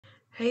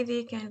Hey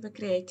there, Canva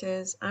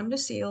creators. I'm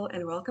Lucille,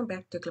 and welcome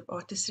back to Clip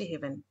Artistry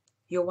Heaven,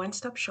 your one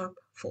stop shop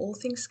for all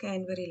things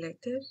Canva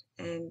related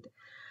and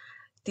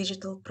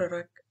digital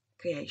product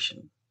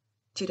creation.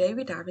 Today,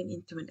 we're diving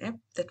into an app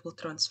that will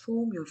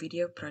transform your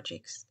video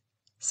projects.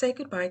 Say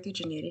goodbye to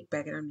generic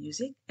background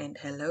music and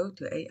hello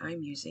to AI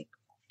music.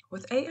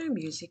 With AI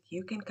music,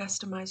 you can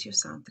customize your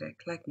soundtrack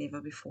like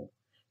never before.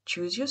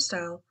 Choose your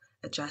style,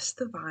 adjust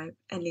the vibe,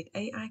 and let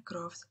AI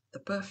craft the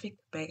perfect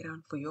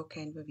background for your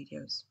Canva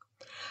videos.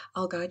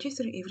 I'll guide you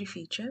through every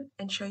feature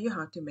and show you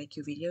how to make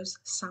your videos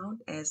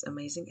sound as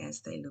amazing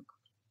as they look.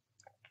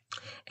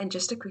 And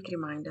just a quick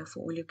reminder for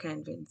all you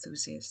Canva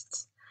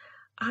enthusiasts.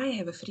 I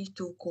have a free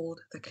tool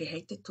called the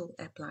Canva Tool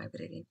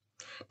Library,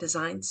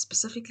 designed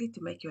specifically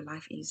to make your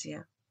life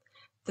easier.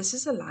 This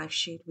is a live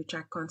sheet which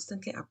I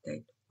constantly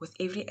update with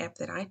every app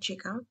that I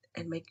check out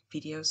and make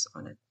videos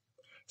on it,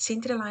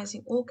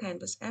 centralizing all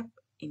Canvas apps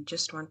in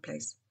just one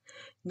place.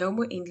 No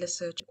more endless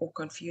search or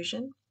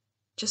confusion.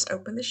 Just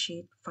open the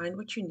sheet, find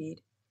what you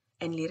need,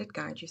 and let it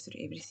guide you through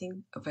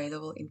everything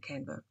available in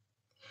Canva.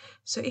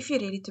 So if you're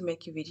ready to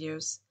make your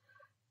videos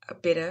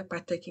better by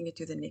taking it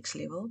to the next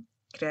level,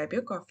 grab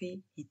your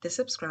coffee, hit the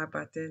subscribe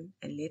button,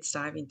 and let's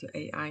dive into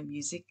AI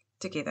music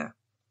together.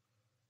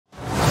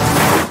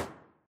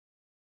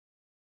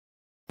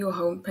 Your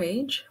home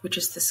page, which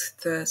is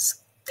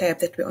this tab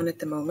that we're on at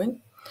the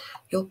moment,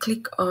 you'll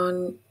click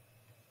on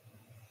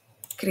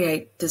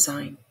Create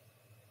Design.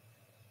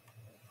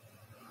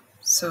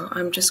 So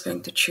I'm just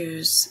going to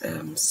choose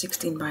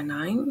 16 by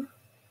 9,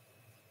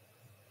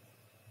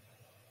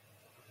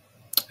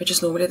 which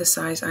is normally the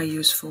size I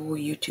use for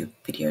YouTube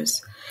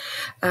videos.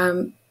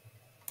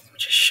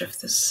 Just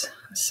shift this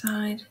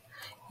aside.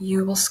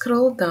 You will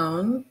scroll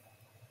down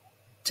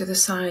to the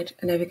side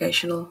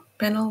navigational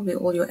panel where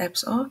all your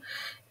apps are.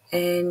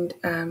 And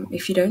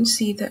if you don't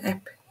see the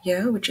app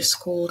here, which is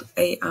called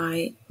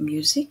AI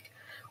Music,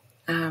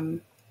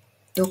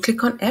 you'll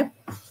click on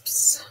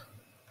Apps,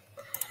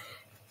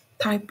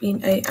 type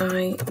in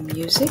AI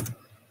Music,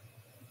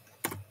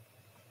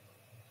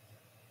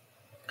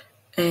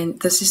 and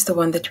this is the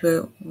one that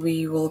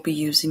we will be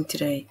using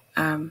today.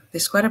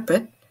 There's quite a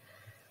bit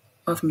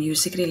of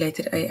music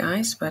related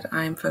AIs, but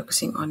I'm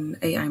focusing on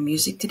AI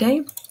Music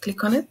today.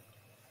 Click on it.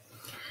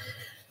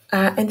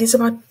 And there's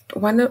about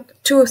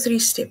two or three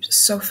steps.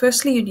 So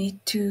firstly, you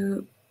need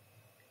to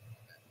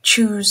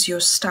choose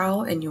your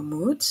style and your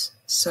moods.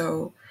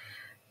 So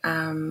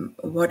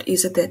what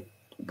is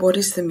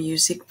the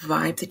music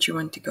vibe that you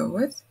want to go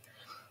with?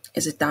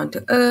 Is it down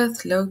to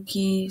earth, low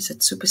key? Is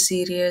it super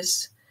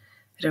serious,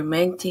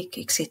 romantic,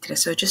 etc.?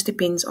 So it just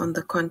depends on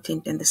the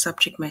content and the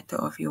subject matter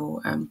of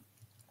your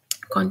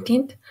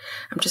content.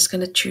 I'm just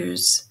going to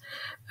choose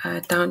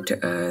down to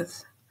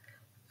earth,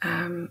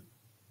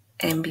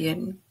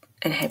 ambient,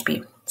 and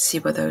happy. See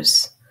what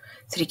those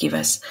three give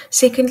us.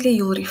 Secondly,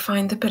 you'll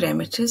refine the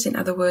parameters. In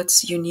other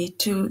words, you need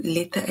to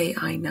let the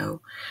AI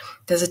know.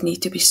 Does it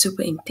need to be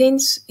super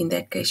intense? In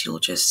that case, you'll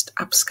just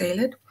upscale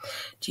it.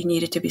 Do you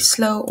need it to be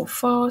slow or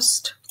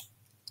fast?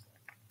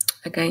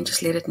 Again,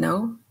 just let it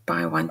know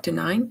by 1 to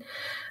 9.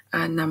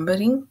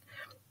 Numbering.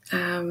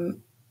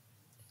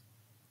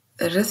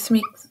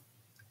 Rhythmic.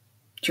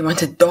 Do you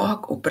want it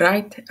dark or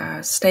bright,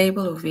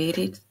 stable or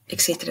varied,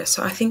 etc.?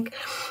 So I think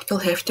you'll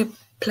have to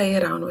play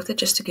around with it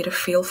just to get a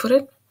feel for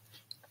it,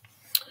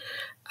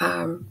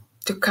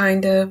 to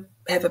kind of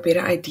have a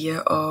better idea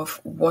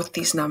of what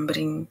these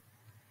numbering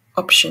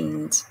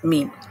options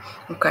mean.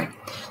 Okay,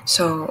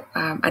 so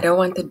I don't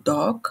want it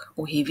dark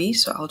or heavy,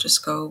 so I'll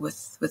just go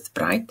with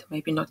bright,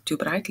 maybe not too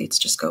bright. Let's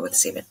just go with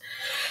 7.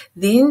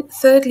 Then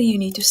thirdly, you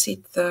need to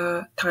set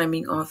the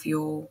timing of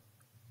your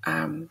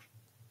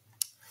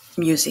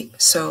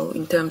music. So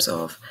in terms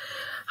of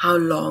how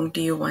long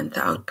do you want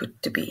the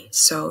output to be?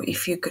 So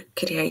if you're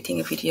creating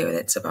a video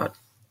that's about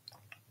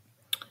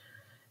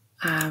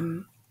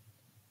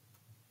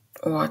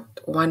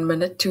 1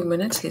 minute, 2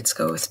 minutes, let's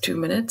go with 2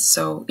 minutes.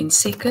 So in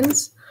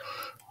seconds,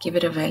 give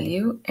it a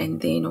value,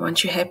 and then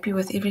once you're happy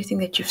with everything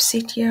that you've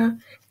set here,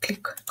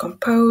 click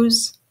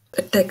compose.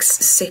 It takes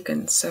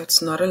seconds, so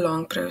it's not a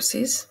long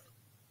process,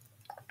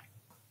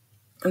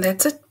 and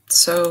that's it.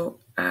 So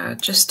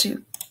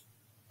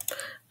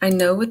I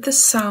know with the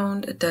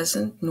sound it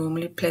doesn't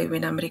normally play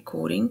when I'm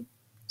recording,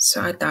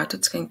 so I doubt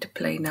it's going to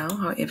play now.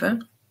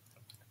 However,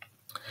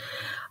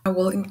 I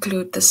will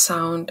include the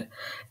sound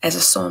as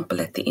a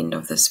sample at the end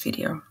of this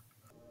video.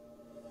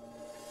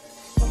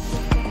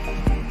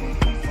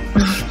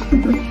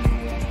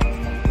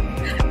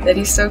 That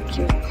is so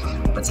cute.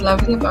 What's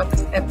lovely about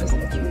this app is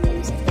that your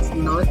music is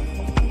not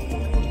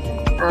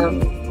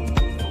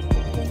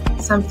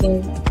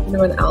something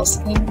anyone else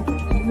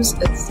can use.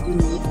 It's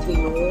unique to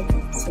your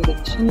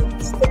selection.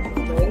 It's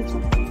great.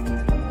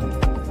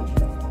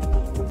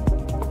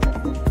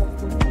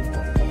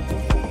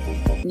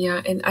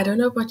 Yeah, and I don't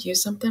know about you,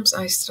 sometimes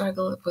I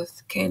struggle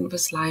with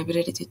Canvas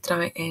library to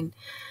try and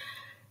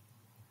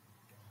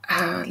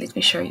let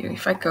me show you.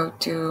 If I go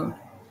to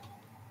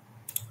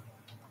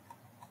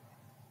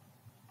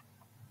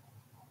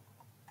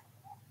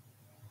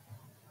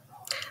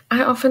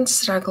I often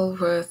struggle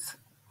with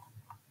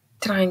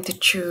trying to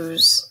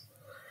choose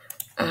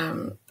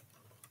um,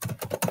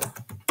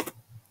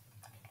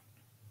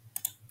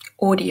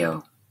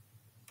 audio.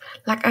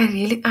 Like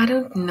I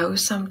don't know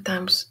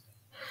sometimes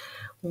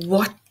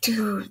what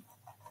to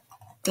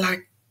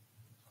like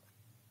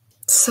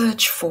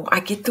search for. I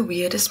get the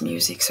weirdest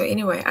music. So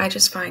anyway, I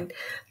just find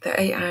the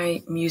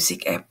AI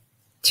music app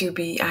to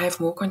be, I have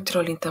more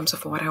control in terms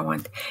of what I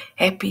want.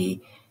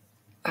 Happy,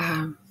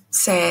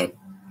 sad,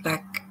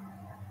 like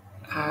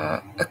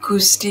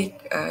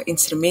acoustic,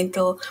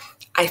 instrumental.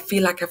 I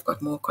feel like I've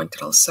got more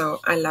control. So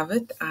I love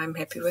it. I'm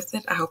happy with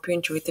it. I hope you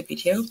enjoyed the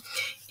video.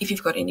 If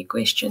you've got any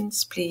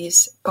questions,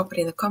 please pop it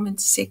in the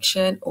comments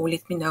section or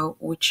let me know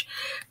which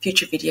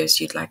future videos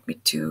you'd like me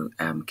to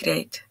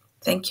create.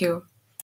 Thank you.